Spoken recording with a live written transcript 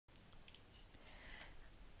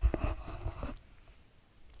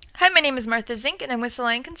name is Martha Zink and I'm with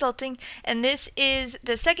Soliant Consulting, and this is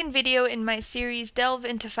the second video in my series Delve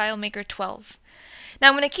into FileMaker 12. Now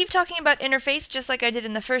I'm going to keep talking about interface just like I did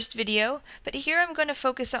in the first video, but here I'm going to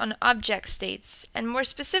focus on object states, and more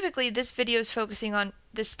specifically this video is focusing on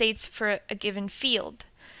the states for a given field.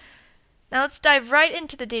 Now let's dive right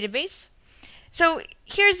into the database. So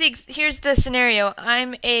here's the scenario.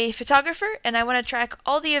 I'm a photographer and I want to track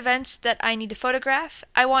all the events that I need to photograph.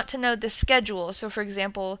 I want to know the schedule. So for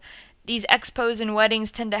example, these expos and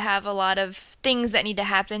weddings tend to have a lot of things that need to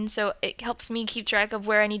happen, so it helps me keep track of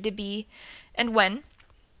where I need to be and when.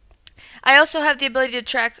 I also have the ability to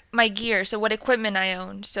track my gear, so what equipment I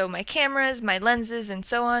own, so my cameras, my lenses, and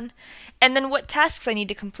so on, and then what tasks I need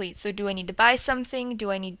to complete. So do I need to buy something? Do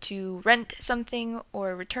I need to rent something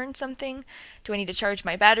or return something? Do I need to charge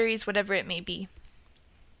my batteries? Whatever it may be.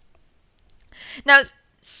 Now,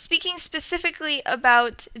 speaking specifically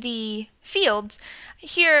about the fields,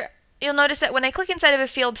 here you'll notice that when I click inside of a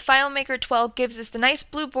field, FileMaker 12 gives us the nice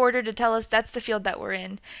blue border to tell us that's the field that we're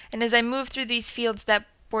in. And as I move through these fields, that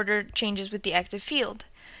border changes with the active field.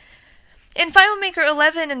 In FileMaker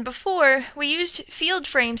 11 and before, we used field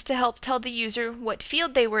frames to help tell the user what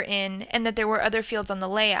field they were in and that there were other fields on the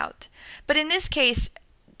layout. But in this case,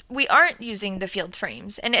 we aren't using the field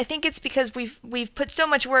frames, and I think it's because we've put so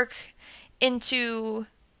much work into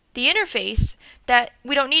the interface that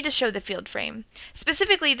we don't need to show the field frame.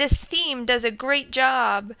 Specifically, this theme does a great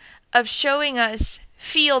job of showing us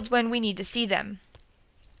fields when we need to see them.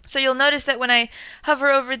 So you'll notice that when I hover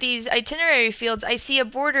over these itinerary fields, I see a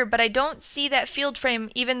border, but I don't see that field frame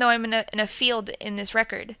even though I'm in a field in this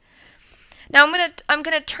record. Now I'm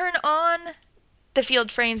gonna turn on the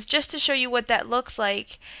field frames just to show you what that looks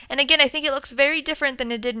like. And again, I think it looks very different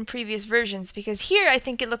than it did in previous versions, because here I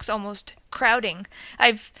think it looks almost crowding.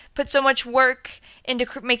 I've put so much work into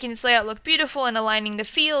making this layout look beautiful and aligning the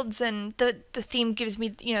fields, and the theme gives me,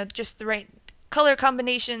 just the right color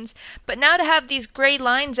combinations, but now to have these gray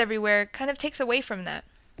lines everywhere kind of takes away from that.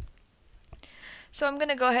 So I'm going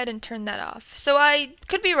to go ahead and turn that off. So I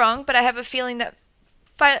could be wrong, but I have a feeling that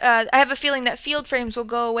field frames will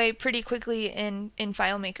go away pretty quickly in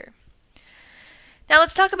FileMaker. Now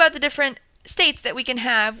let's talk about the different states that we can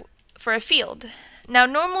have for a field. Now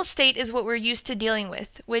normal state is what we're used to dealing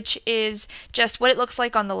with, which is just what it looks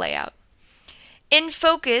like on the layout. In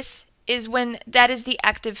focus is when that is the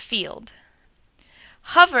active field.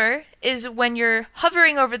 Hover is when you're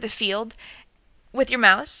hovering over the field with your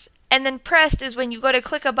mouse, and then pressed is when you go to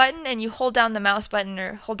click a button and you hold down the mouse button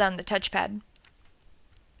or hold down the touchpad.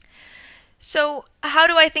 So how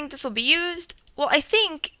do I think this will be used? Well, I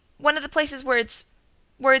think one of the places where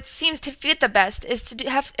it seems to fit the best is it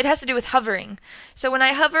has to do with hovering. So when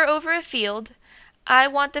I hover over a field, I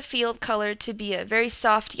want the field color to be a very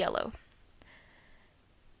soft yellow.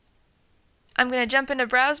 I'm going to jump into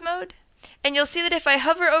browse mode. And you'll see that if I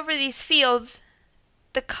hover over these fields,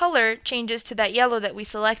 the color changes to that yellow that we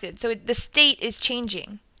selected. So the state is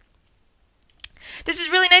changing. This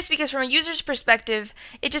is really nice because from a user's perspective,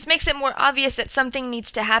 it just makes it more obvious that something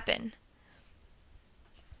needs to happen.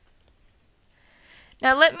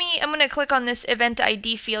 Now I'm going to click on this event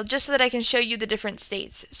ID field just so that I can show you the different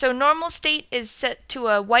states. So normal state is set to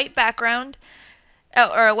a white background,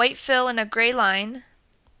 or a white fill and a gray line.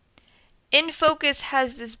 In focus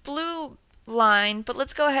has this blue line, but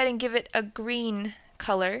let's go ahead and give it a green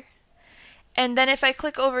color. And then if I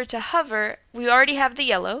click over to hover, we already have the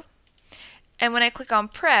yellow. And when I click on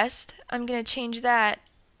pressed, I'm going to change that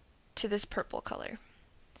to this purple color.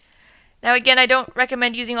 Now again, I don't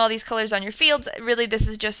recommend using all these colors on your fields. Really, this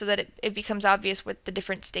is just so that it becomes obvious what the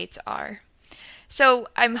different states are. So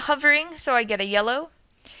I'm hovering, so I get a yellow.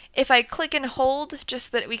 If I click and hold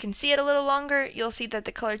just so that we can see it a little longer, you'll see that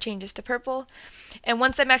the color changes to purple. And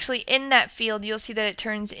once I'm actually in that field, you'll see that it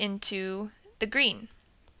turns into the green.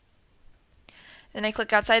 Then I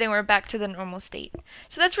click outside and we're back to the normal state.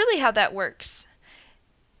 So that's really how that works.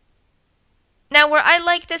 Now where I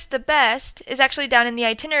like this the best is actually down in the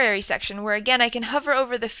itinerary section, where again I can hover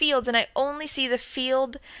over the fields and I only see the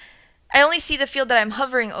field that I'm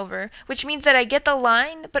hovering over, which means that I get the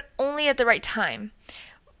line, but only at the right time.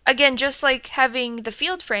 Again, just like having the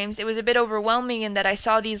field frames, it was a bit overwhelming in that I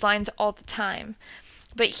saw these lines all the time.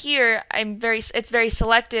 But here, it's very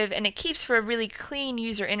selective, and it keeps for a really clean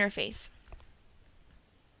user interface.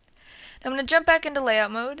 I'm going to jump back into layout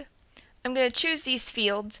mode. I'm going to choose these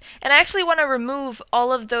fields, and I actually want to remove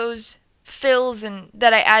all of those fills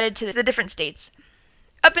that I added to the different states.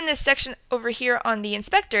 Up in this section over here on the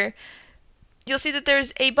inspector, you'll see that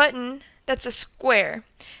there's a button that's a square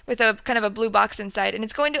with a kind of a blue box inside, and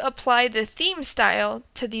it's going to apply the theme style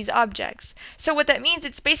to these objects. So what that means,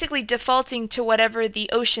 it's basically defaulting to whatever the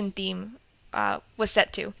ocean theme was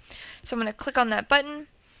set to. So I'm going to click on that button,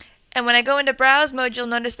 and when I go into browse mode, you'll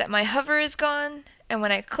notice that my hover is gone, and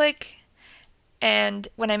when I click, and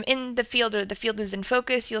when I'm in the field or the field is in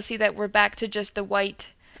focus, you'll see that we're back to just the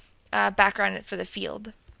white background for the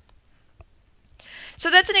field. So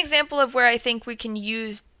that's an example of where I think we can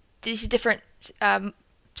use these different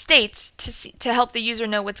states to help the user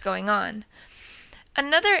know what's going on.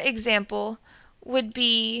 Another example would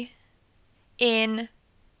be in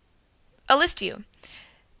a list view.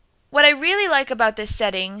 What I really like about this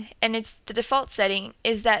setting, and it's the default setting,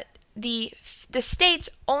 is that the states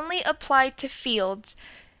only apply to fields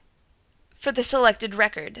for the selected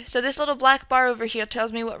record. So this little black bar over here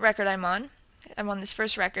tells me what record I'm on. I'm on this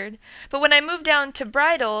first record. But when I move down to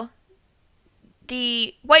bridal,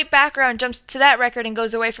 the white background jumps to that record and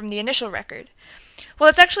goes away from the initial record. Well,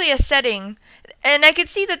 it's actually a setting, and I could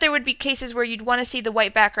see that there would be cases where you'd want to see the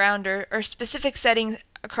white background or specific settings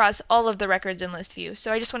across all of the records in list view.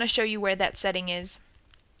 So I just want to show you where that setting is.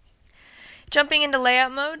 Jumping into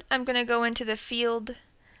layout mode, I'm going to go into the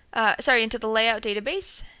into the layout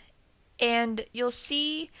database, and you'll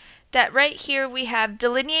see that right here we have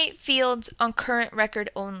delineate fields on current record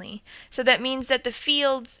only. So that means that the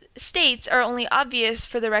field's states are only obvious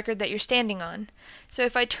for the record that you're standing on. So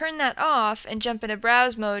if I turn that off and jump into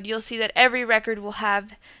browse mode, you'll see that every record will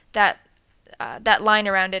have that line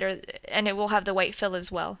around it, and it will have the white fill as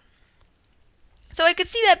well. So I could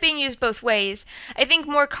see that being used both ways. I think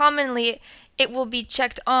more commonly it will be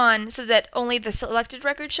checked on so that only the selected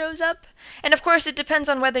record shows up. And of course it depends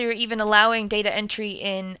on whether you're even allowing data entry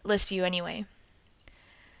in list view anyway.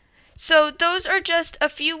 So those are just a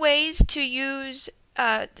few ways to use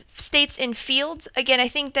states in fields. Again, I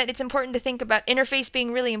think that it's important to think about interface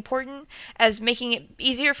being really important as making it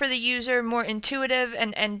easier for the user, more intuitive,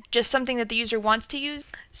 and just something that the user wants to use.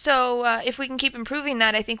 So if we can keep improving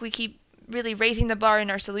that, I think we keep really raising the bar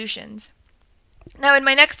in our solutions. Now in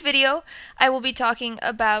my next video, I will be talking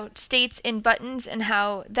about states in buttons and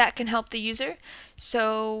how that can help the user.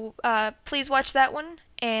 So please watch that one,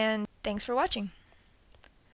 and thanks for watching.